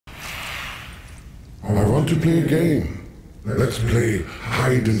I want to play a game. Let's play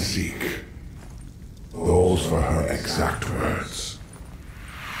hide and seek. Those were her exact words.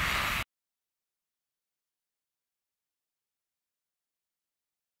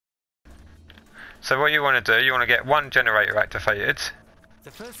 So what you want to do, you want to get one generator activated.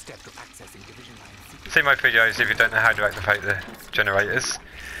 The first step to accessing division line. See my videos if you don't know how to activate the generators.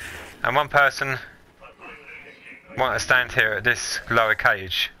 And one person want to stand here at this lower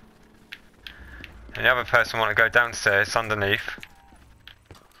cage. And the other person want to go downstairs underneath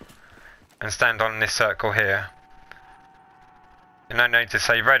and stand on this circle here. You now need to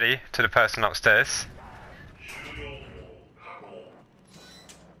say ready to the person upstairs.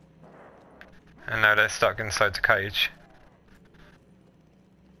 And now they're stuck inside the cage.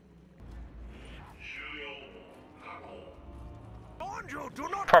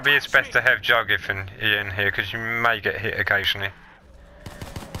 Probably it's best to have Jug if in here because you may get hit occasionally.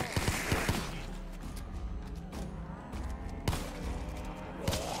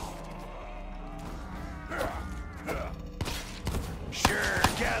 Sure,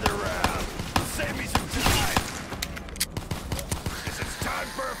 gather round. Save me some time. Guess it's time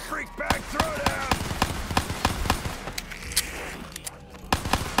for a freak bag throwdown.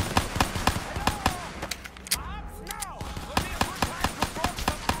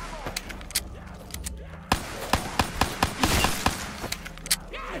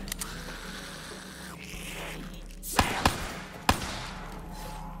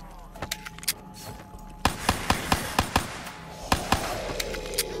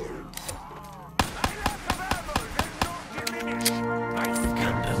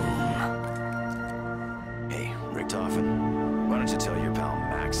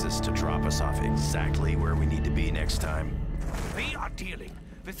 Exactly where we need to be next time. We are dealing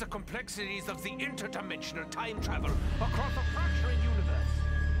with the complexities of the interdimensional time travel across a fracturing universe.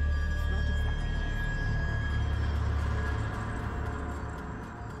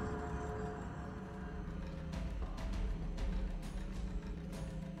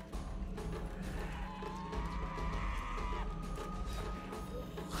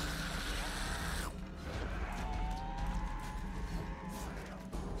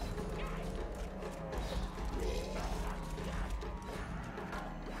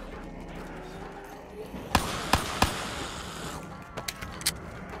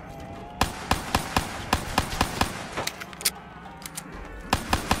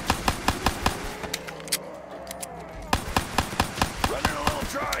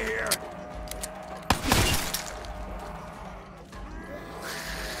 Try here.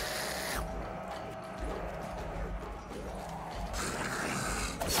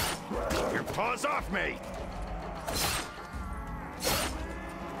 Your paws off me.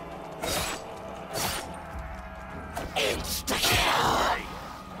 Insta-kill.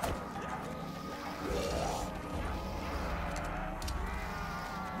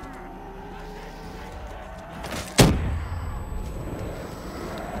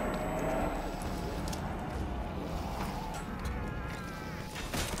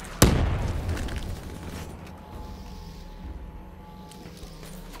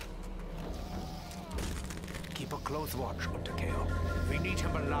 Keep a close watch, Undertale. We need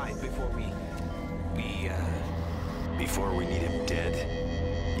him alive before before we need him dead.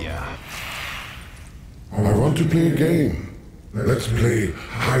 Yeah. I want to play a game. Let's play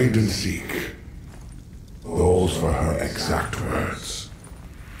hide and seek. Those were her exact words.